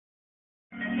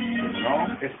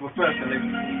It's Professor,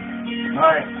 nigga.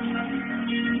 Alright.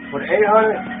 For the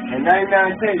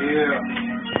 899 tape. Yeah.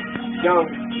 Yo,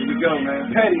 here we go,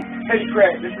 man. Petty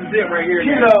crack. This is it right here.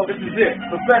 Kilo. This is it.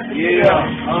 Professor.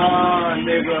 Yeah.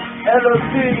 Nigga.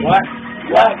 LOC. What?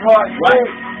 Black Heart. What?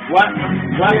 What?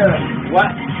 What? Yeah.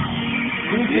 What?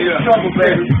 Yeah. Trouble,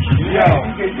 baby. Yo.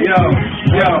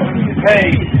 Hey.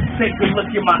 Take a look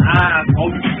in my eyes.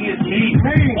 All you see is me.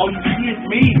 All you see is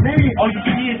me. All you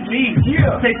see is me.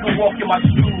 Yeah. Take a walk in my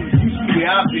shoes. You see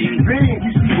where I be. You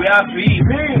see where I be.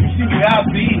 You see where I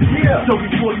be. Yeah. So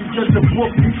before you judge the book,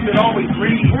 you should always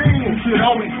read. You should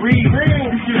always read.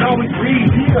 You should always read.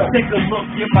 Yeah. Take a look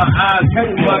in my eyes. Tell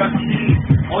me what I see.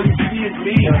 All you see is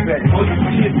me. All you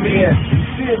see is me. You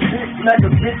see a bitch like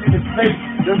a bitch in the face.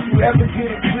 Don't you ever get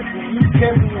it twisted? You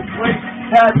can't be replaced.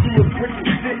 Tied to a brick and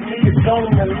shit, niggas gone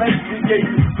in the lake. We gave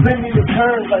you plenty of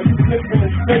turns like you flipping a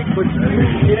steak. But you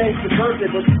really, it ain't your birthday,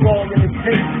 but you all in the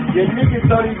cake. Your niggas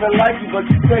don't even like you, but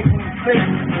you think you fake.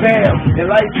 Bam,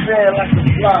 your life bad like a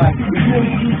fly. You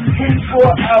really use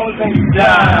 24 hours and you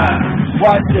die.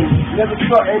 Watch them, never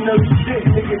start, ain't no shit,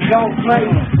 nigga don't play.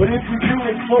 But if you do,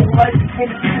 it's smoke like you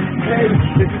finish this day.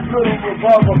 If you put a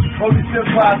revolver, holy shit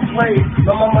by a slave.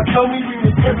 My mama told me we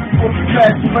was good before you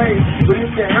pass away. But if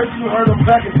they hurt you, hurt them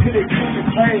back until they keep your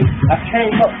pain. I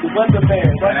came up the weatherman,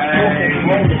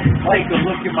 right? Take a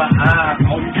look in my eyes,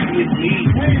 all you see is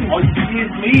me. All you see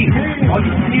is me. All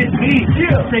you see is me.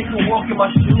 Take a walk in my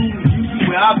shoes, you see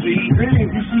where I be.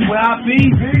 You see where I be.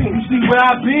 You see where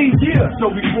I be.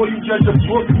 So before you judge a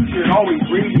book, you should always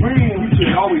read. You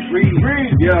should always read.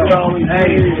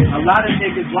 Hey, a lot of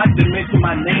niggas like to mention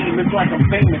my name. It's like I'm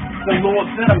famous. The Lord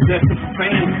said I'm destined for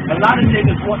fame. A lot of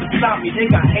niggas want to stop me. They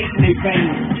got hate in their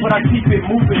veins. But I keep it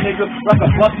moving, nigga, like a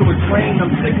bus or a train.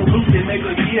 I'm sick of losing,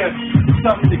 nigga,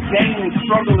 something to gain.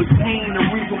 Struggle is pain. The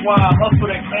reason why I hustle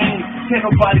that cane. Can't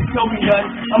nobody tell me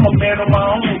nothing. I'm a man on my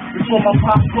own. Before my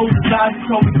pop closed his eyes, he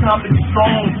told me time to be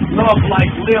strong. Love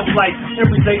life, live life,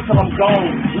 every day till I'm gone.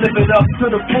 Live it up to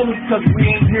the fullest, cause we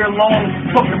ain't here long.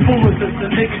 Fucking foolishness, the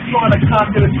niggas trying to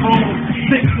conquer the throne.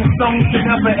 Sticks and stones can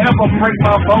never ever break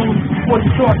my bones. Before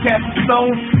you start catching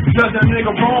stones, judge a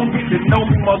nigga wrong. Get to know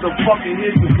me, motherfucker.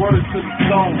 Here's the words to the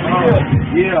song.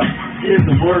 Here's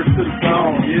the words to the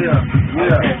song.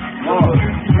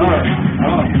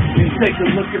 Take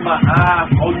a look in my eyes.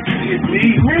 All you see is me.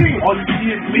 All you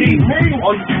see is me.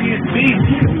 All you see is me.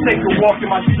 Take a walk in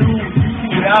my shoes. You see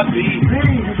where I be.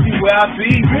 You see where I be.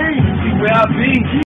 You see where I be.